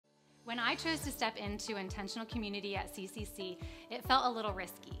When I chose to step into intentional community at CCC, it felt a little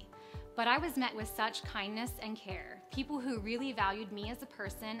risky. But I was met with such kindness and care, people who really valued me as a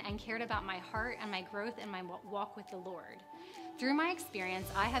person and cared about my heart and my growth and my walk with the Lord. Through my experience,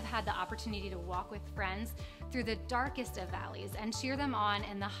 I have had the opportunity to walk with friends through the darkest of valleys and cheer them on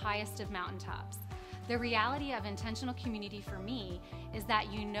in the highest of mountaintops. The reality of intentional community for me is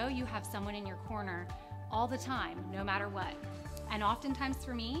that you know you have someone in your corner all the time, no matter what. And oftentimes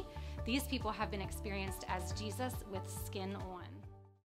for me, these people have been experienced as Jesus with skin on.